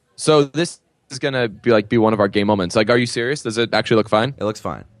 So this is gonna be one of our gay moments. Like, are you serious? Does it actually look fine? It looks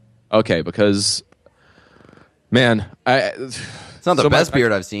fine. Okay, because man, it's not the best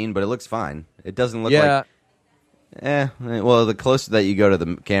beard I've seen, but it looks fine. It doesn't look like. Well, the closer that you go to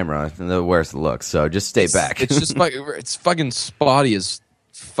the camera, the worse it looks. So just stay back. It's just it's fucking spotty as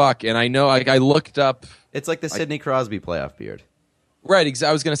fuck. And I know, I looked up. It's like the Sidney Crosby playoff beard. Right.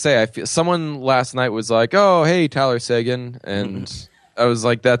 I was gonna say, someone last night was like, "Oh, hey, Tyler Seguin," and I was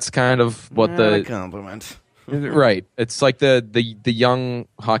like, "That's kind of what a compliment." Right. It's like the young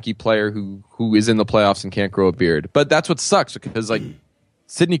hockey player who is in the playoffs and can't grow a beard. But that's what sucks because like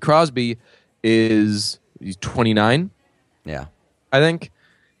Sidney Crosby he's 29. Yeah. I think.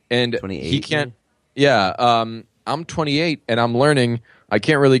 And 28. He can't. Yeah. I'm 28 and I'm learning I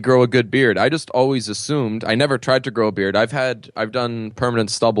can't really grow a good beard. I just always assumed. I never tried to grow a beard. I've done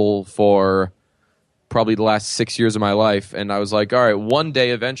permanent stubble for probably the last 6 years of my life, and I was like, all right, one day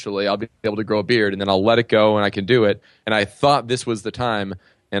eventually I'll be able to grow a beard, and then I'll let it go and I can do it. And I thought this was the time,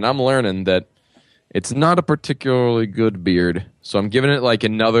 and I'm learning that it's not a particularly good beard. So I'm giving it like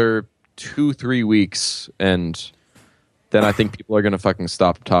another 2-3 weeks, and then I think people are gonna fucking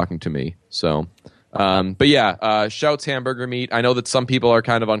stop talking to me. So but yeah, Shouts hamburger meat. I know that some people are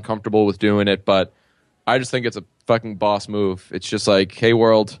kind of uncomfortable with doing it, but I just think it's a fucking boss move. It's just like, hey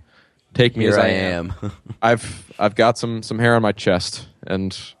world, take me Here as I am. I've got some hair on my chest,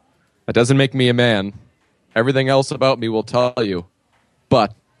 and that doesn't make me a man. Everything else about me will tell you,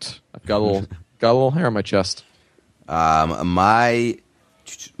 but I've got a little hair on my chest. My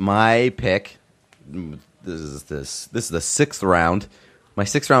pick. This is the sixth round. My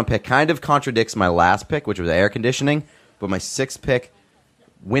sixth round pick kind of contradicts my last pick, which was air conditioning. But my sixth pick,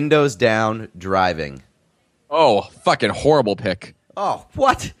 windows down, driving. Oh, fucking horrible pick. Oh,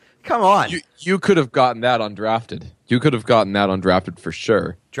 what? Come on. You could have gotten that undrafted. You could have gotten that undrafted for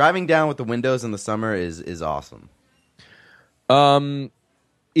sure. Driving down with the windows in the summer is awesome.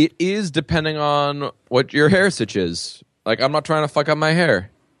 It is depending on what your hair stitch is. Like, I'm not trying to fuck up my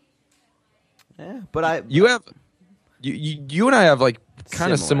hair. Yeah, but you and I have like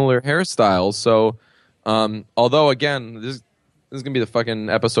kind of similar hairstyles. So, although again, this is gonna be the fucking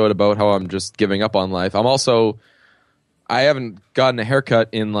episode about how I'm just giving up on life. I haven't gotten a haircut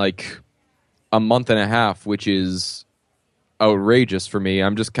in like a month and a half, which is outrageous for me.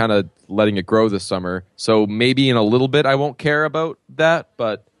 I'm just kind of letting it grow this summer. So maybe in a little bit I won't care about that,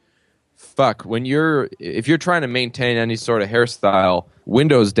 but fuck, if you're trying to maintain any sort of hairstyle,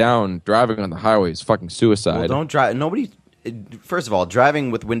 windows down, driving on the highway is fucking suicide. Well, don't drive. First of all, driving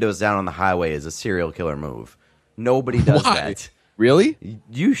with windows down on the highway is a serial killer move. Nobody does that. Really?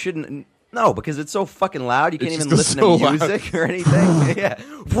 You shouldn't. No, because it's so fucking loud. You can't even listen to music or anything. Yeah.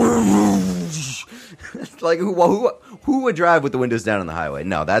 Like who would drive with the windows down on the highway?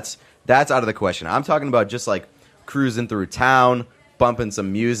 No, that's out of the question. I'm talking about just like cruising through town, bumping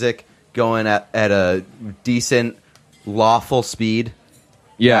some music, going at a decent, lawful speed.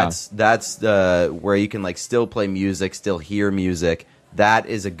 Yeah, that's where you can like still play music, still hear music. That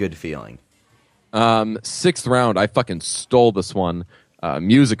is a good feeling. Sixth round, I fucking stole this one.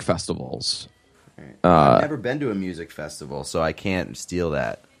 Music festivals. I've never been to a music festival, so I can't steal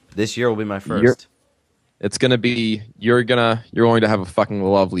that. This year will be my first. It's gonna be. You're going to have a fucking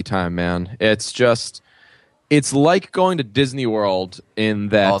lovely time, man. It's like going to Disney World in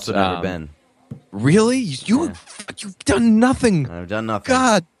that. Also never been. Really? You've done nothing. I've done nothing.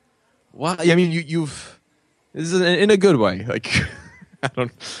 God. Wow. I mean, you've. This is in a good way. Like, I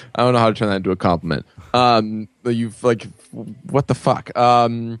don't know how to turn that into a compliment. You've like, what the fuck?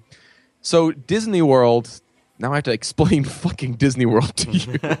 So Disney World. Now I have to explain fucking Disney World to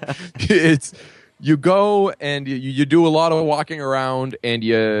you. You go and you do a lot of walking around, and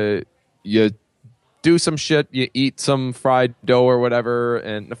you do some shit. You eat some fried dough or whatever,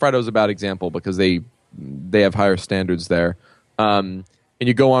 and fried dough is a bad example because they have higher standards there. And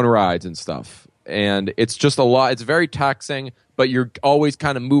you go on rides and stuff. and it's just a lot. It's very taxing, but you're always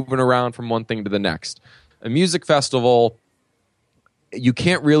kind of moving around from one thing to the next. A music festival, you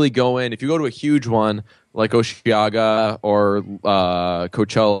can't really go in. If you go to a huge one like Osheaga or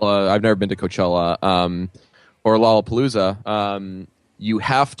Coachella, I've never been to Coachella, or Lollapalooza, you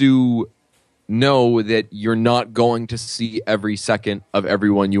have to know that you're not going to see every second of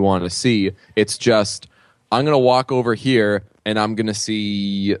everyone you want to see. It's just, I'm going to walk over here and I'm going to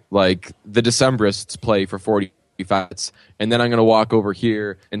see like the Decemberists play for 45 minutes, and then I'm going to walk over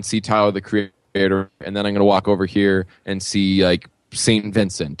here and see Tyler the Creator, and then I'm going to walk over here and see like St.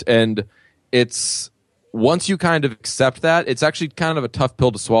 Vincent. And it's, once you kind of accept that, it's actually kind of a tough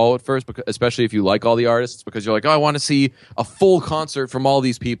pill to swallow at first, because, especially if you like all the artists, because you're like, oh, I want to see a full concert from all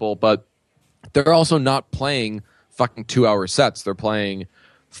these people, but they're also not playing fucking 2-hour sets. They're playing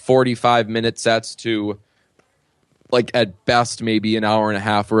 45-minute sets to, like, at best maybe an hour and a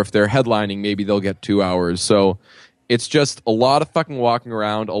half, or if they're headlining, maybe they'll get 2 hours. So it's just a lot of fucking walking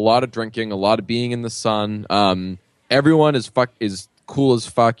around, a lot of drinking, a lot of being in the sun. Everyone is cool as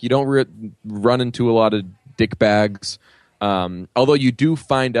fuck. You don't run into a lot of dick bags. Although you do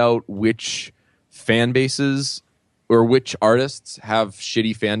find out which fan bases or which artists have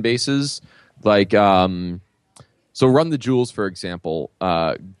shitty fan bases. Like, so Run the Jewels, for example,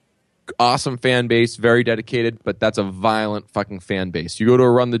 awesome fan base, very dedicated, but that's a violent fucking fan base. You go to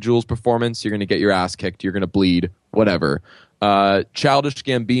a Run the Jewels performance, you're going to get your ass kicked, you're going to bleed, whatever. Childish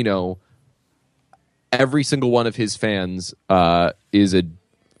Gambino, every single one of his fans is a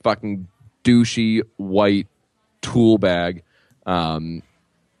fucking douchey white tool bag.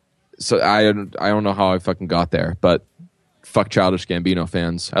 So I don't know how I fucking got there, but fuck Childish Gambino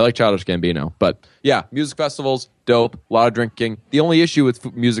fans. I like Childish Gambino, but yeah, music festivals, dope, a lot of drinking. The only issue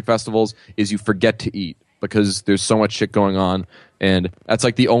with music festivals is you forget to eat because there's so much shit going on, and that's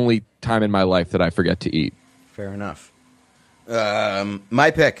like the only time in my life that I forget to eat. Fair enough.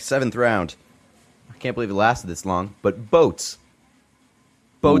 My pick, 7th round. I can't believe it lasted this long, but boats.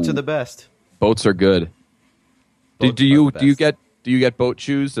 Boats are the best. Boats are good. Boats Do you get boat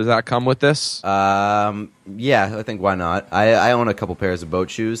shoes? Does that come with this? Yeah, I think why not? I own a couple pairs of boat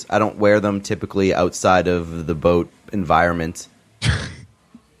shoes. I don't wear them typically outside of the boat environment.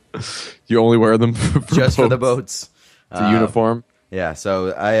 You only wear them for the boats. It's a uniform. Yeah,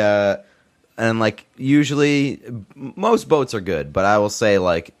 so and like usually most boats are good, but I will say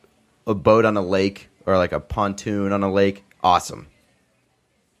like a boat on a lake or like a pontoon on a lake, awesome.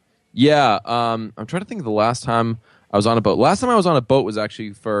 Yeah, I'm trying to think of the last time I was on a boat. Last time I was on a boat was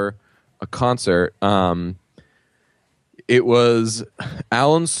actually for a concert. It was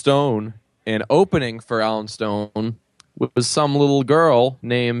Alan Stone, and opening for Alan Stone was some little girl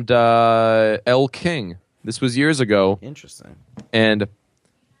named Elle King. This was years ago. Interesting. And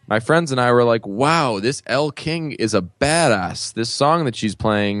my friends and I were like, wow, this Elle King is a badass. This song that she's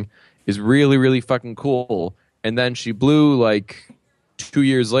playing is really, really fucking cool. And then she blew like 2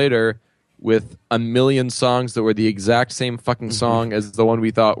 years later with a million songs that were the exact same fucking song as the one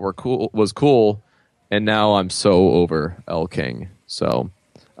we thought was cool, and now I'm so over Elle King. So,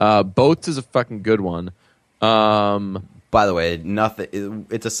 Boats is a fucking good one. By the way,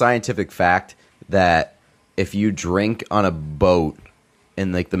 it's a scientific fact that if you drink on a boat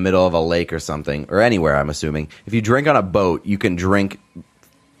in like the middle of a lake or something, or anywhere, I'm assuming, if you drink on a boat, you can drink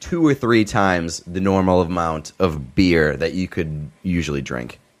 2 or 3 times the normal amount of beer that you could usually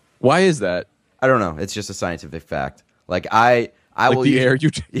drink. Why is that? I don't know. It's just a scientific fact. Like I like will the air you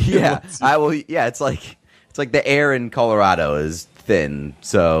take. Yeah, I will. Yeah, it's like the air in Colorado is thin.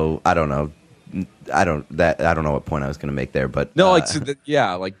 So I don't know. I don't know what point I was going to make there, but no,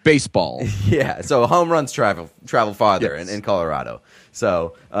 like baseball. Yeah, so home runs travel farther in Colorado.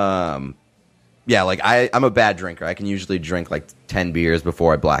 So yeah, like I'm a bad drinker. I can usually drink like 10 beers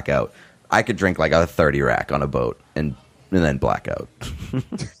before I black out. I could drink like a 30 rack on a boat and then black out.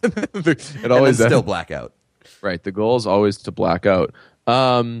 It always still black out. Right. The goal is always to black out.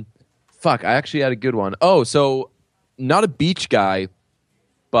 Fuck, I actually had a good one. Oh, so not a beach guy,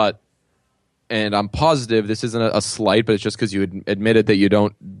 and I'm positive this isn't a slight, but it's just because you admitted that you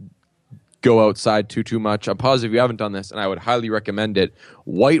don't go outside too much. I'm positive you haven't done this, and I would highly recommend it.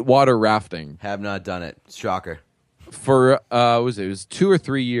 Whitewater rafting. Have not done it. Shocker. For it was 2 or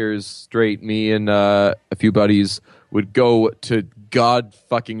 3 years straight, me and a few buddies would go to God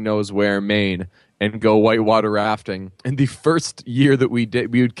fucking knows where, Maine, and go whitewater rafting. And the first year that we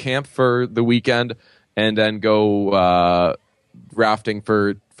did, we would camp for the weekend and then go rafting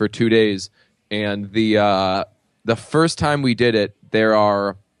for 2 days. And the first time we did it,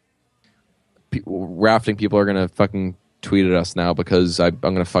 rafting people are gonna fucking tweet at us now because I'm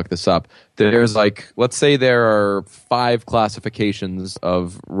going to fuck this up. There's like, let's say there are 5 classifications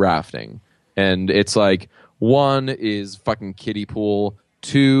of rafting, and it's like 1 is fucking kiddie pool,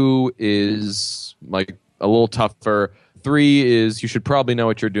 2 is like a little tougher, 3 is you should probably know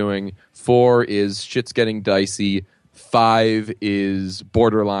what you're doing, 4 is shit's getting dicey, 5 is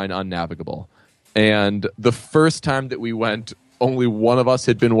borderline unnavigable. And the first time that we went, only one of us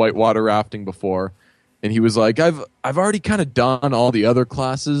had been whitewater rafting before, and he was like, I've already kind of done all the other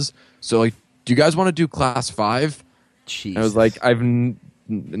classes, so like, do you guys want to do class 5? Jesus. I was like, I've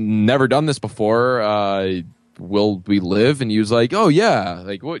never done this before. Will we live? And he was like, oh yeah,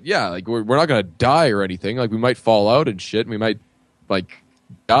 like what? Yeah, like we're not gonna die or anything. Like we might fall out and shit. And we might like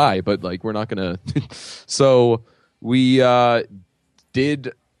die, but like we're not gonna. So we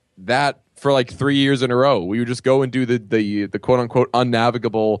did that for like 3 years in a row. We would just go and do the quote unquote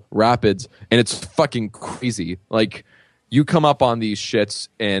unnavigable rapids, and it's fucking crazy. Like you come up on these shits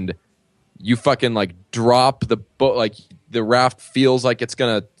and you fucking like drop the boat, like the raft feels like it's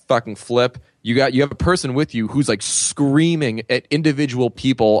gonna fucking flip. You have a person with you who's like screaming at individual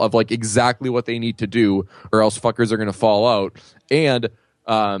people of like exactly what they need to do, or else fuckers are gonna fall out. And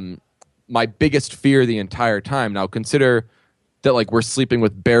my biggest fear the entire time. Now consider that like we're sleeping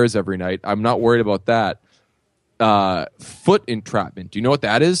with bears every night. I'm not worried about that. Foot entrapment. Do you know what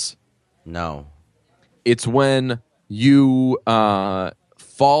that is? No. It's when you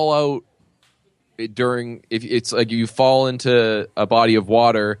fall out during, if it's like you fall into a body of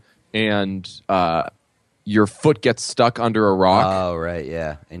water and your foot gets stuck under a rock. Oh, right,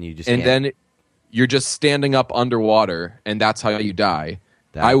 yeah. And you just then you're just standing up underwater, and that's how you die.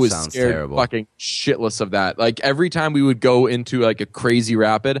 That I was sounds scared terrible. fucking shitless of that. Like every time we would go into like a crazy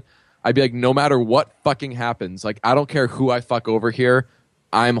rapid, I'd be like, no matter what fucking happens, like I don't care who I fuck over here,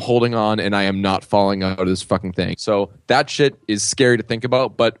 I'm holding on and I am not falling out of this fucking thing. So that shit is scary to think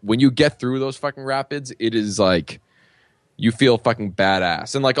about, but when you get through those fucking rapids, it is like you feel fucking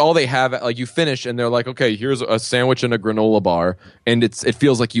badass. And like all they have, like you finish and they're like, okay, here's a sandwich and a granola bar, and it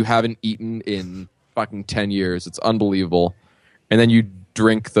feels like you haven't eaten in fucking 10 years. It's unbelievable. And then you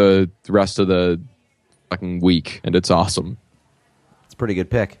drink the rest of the fucking week, and it's awesome. It's a pretty good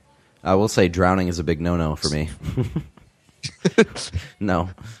pick. I will say drowning is a big no-no for me. No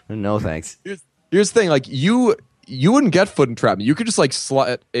thanks. Here's the thing, like you wouldn't get foot entrapment. You could just like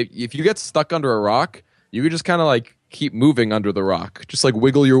if you get stuck under a rock, you could just kind of like keep moving under the rock, just like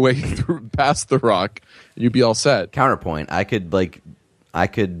wiggle your way through past the rock, and you'd be all set. Counterpoint: I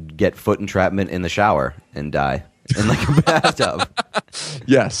could get foot entrapment in the shower and die in like a bathtub.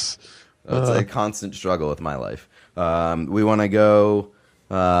 Yes, It's a constant struggle with my life. We want to go.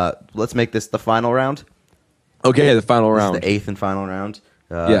 Let's make this the final round. okay, the final This round. is the 8th and final round.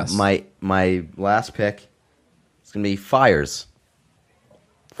 Yes. My last pick is going to be fires.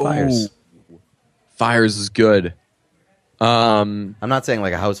 Fires. Ooh. Fires is good. I'm not saying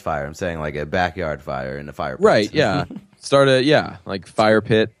like a house fire. I'm saying like a backyard fire in a fireplace. Right, yeah. Start like fire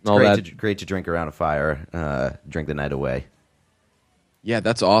pit and all that. Great to drink around a fire. Drink the night away. Yeah,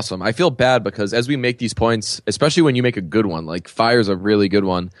 that's awesome. I feel bad because as we make these points, especially when you make a good one, like fire's a really good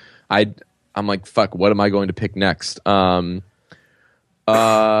one, I'm like, fuck, what am I going to pick next? Here's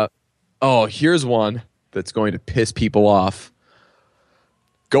one that's going to piss people off.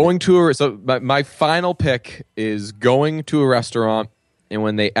 My final pick is going to a restaurant, and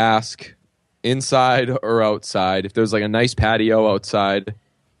when they ask inside or outside, if there's like a nice patio outside,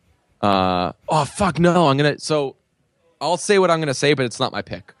 fuck no, I'll say what I'm going to say, but it's not my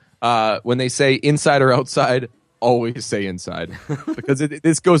pick. When they say inside or outside, always say inside. Because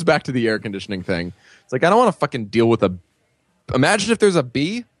this goes back to the air conditioning thing. It's like, I don't want to fucking deal with imagine if there's a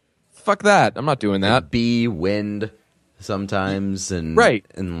bee. Fuck that. I'm not doing that. Bee, wind sometimes. And right.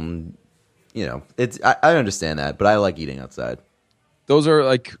 And, you know, I understand that, but I like eating outside. Those are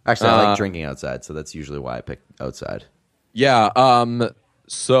like... Actually, I like drinking outside, so that's usually why I pick outside. Yeah.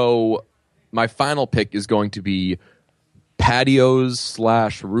 So my final pick is going to be patios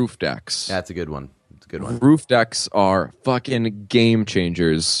 / roof decks. That's a good one. It's a good one. Roof decks are fucking game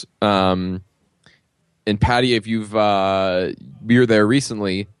changers. In patio, if you were there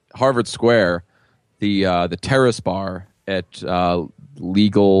recently, Harvard Square, the terrace bar at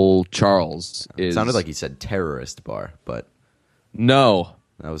Legal Charles is... Sounded like you said terrorist bar, but... No.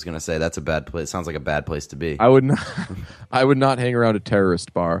 I was going to say that's a bad place. Sounds like a bad place to be. I would not hang around a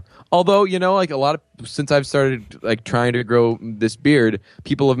terrorist bar. Although, you know, like since I've started like trying to grow this beard,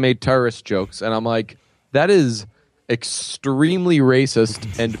 people have made terrorist jokes, and I'm like, that is extremely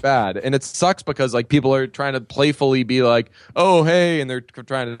racist and bad. And it sucks because like people are trying to playfully be like, oh, hey, and they're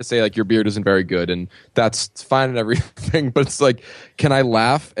trying to say like your beard isn't very good, and that's fine and everything. But it's like, can I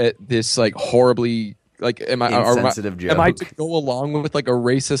laugh at this like horribly like insensitive joke? Am I to go along with like a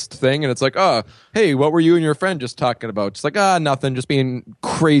racist thing? And it's like, oh, hey, what were you and your friend just talking about? Just like, nothing, just being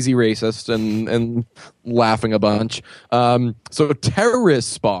crazy racist and laughing a bunch. So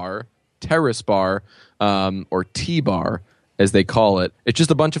Terrace Bar, or T-Bar, as they call it. It's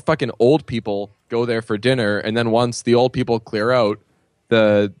just a bunch of fucking old people go there for dinner, and then once the old people clear out,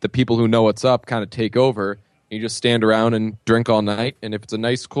 the people who know what's up kind of take over. You just stand around and drink all night, and if it's a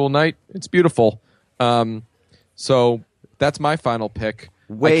nice, cool night, it's beautiful. So that's my final pick.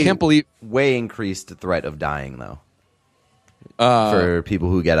 I can't believe way increased threat of dying though. For people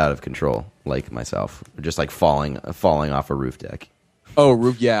who get out of control, like myself, just like falling off a roof deck.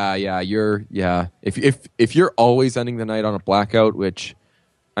 Oh, yeah. If you're always ending the night on a blackout, which,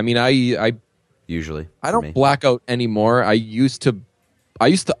 I mean, I usually I don't black out anymore. I used to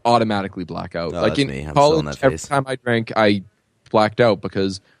automatically black out. Oh, like in me. I'm college, still in that every phase. time I drank, I blacked out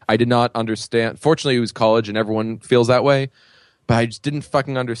because I did not understand. Fortunately, it was college, and everyone feels that way. But I just didn't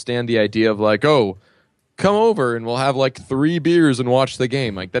fucking understand the idea of like, oh, come over and we'll have like 3 beers and watch the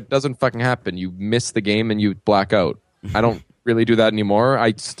game. Like that doesn't fucking happen. You miss the game and you black out. I don't really do that anymore.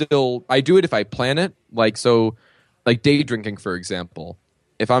 I do it if I plan it. Like day drinking, for example.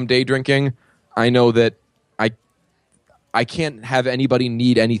 If I'm day drinking, I know that I can't have anybody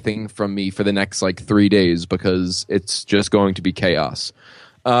need anything from me for the next like 3 days because it's just going to be chaos.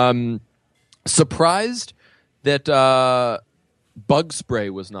 Surprised that bug spray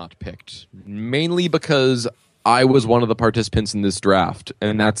was not picked, mainly because I was one of the participants in this draft,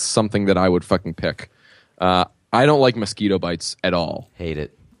 and that's something that I would fucking pick. I don't like mosquito bites at all. Hate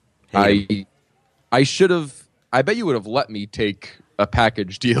it. I should have. I bet you would have let me take a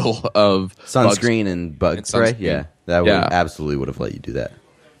package deal of sunscreen and bug spray. Sunscreen. Yeah, that absolutely would have let you do that,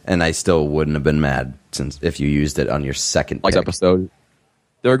 and I still wouldn't have been mad since if you used it on your second pick. Episode.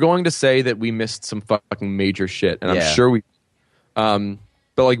 They're going to say that we missed some fucking major shit, and I'm sure we. But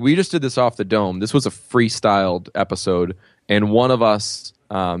like we just did this off the dome. This was a freestyled episode, and one of us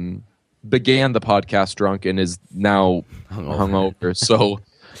began the podcast drunk and is now hungover. So,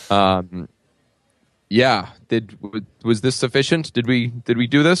 yeah. Was this sufficient? Did we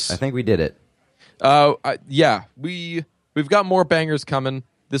do this? I think we did it. Yeah. We've got more bangers coming.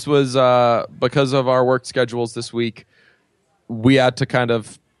 This was because of our work schedules this week. We had to kind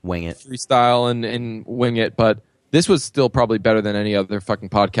of wing it, freestyle and wing it, but this was still probably better than any other fucking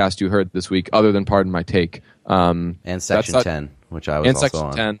podcast you heard this week, other than Pardon My Take. And Section 10, which I was also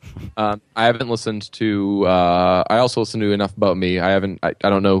on. And Section 10. I haven't listened to... I also listened to Enough About Me. I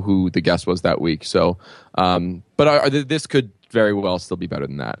don't know who the guest was that week. So, but this could very well still be better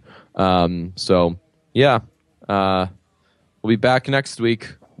than that. So, yeah. We'll be back next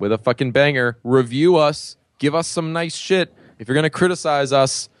week with a fucking banger. Review us. Give us some nice shit. If you're going to criticize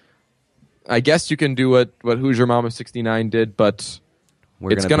us, I guess you can do what Hoosier Mama 69 did, but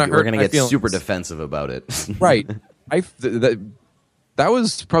it's going to hurt. We're going to get feelings. super defensive about it. Right. That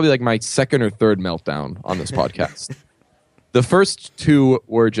was probably like my second or third meltdown on this podcast. The first 2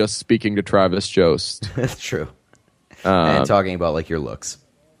 were just speaking to Travis Jost. That's true. And talking about like your looks.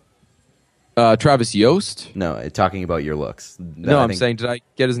 Travis Yost? No, talking about your looks. I'm saying, did I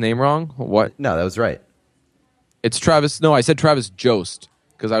get his name wrong? What? No, that was right. It's Travis. No, I said Travis Jost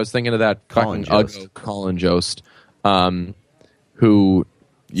because I was thinking of that Colin fucking Jost. Colin Jost, who.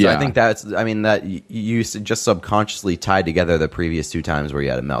 Yeah, So I think that you just subconsciously tied together the previous 2 times where you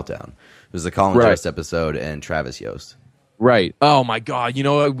had a meltdown. It was the Colin Jost episode and Travis Yost. Right. Oh my God. You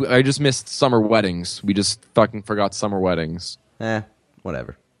know, I just missed summer weddings. We just fucking forgot summer weddings.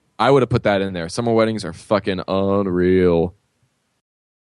 Whatever. I would have put that in there. Summer weddings are fucking unreal.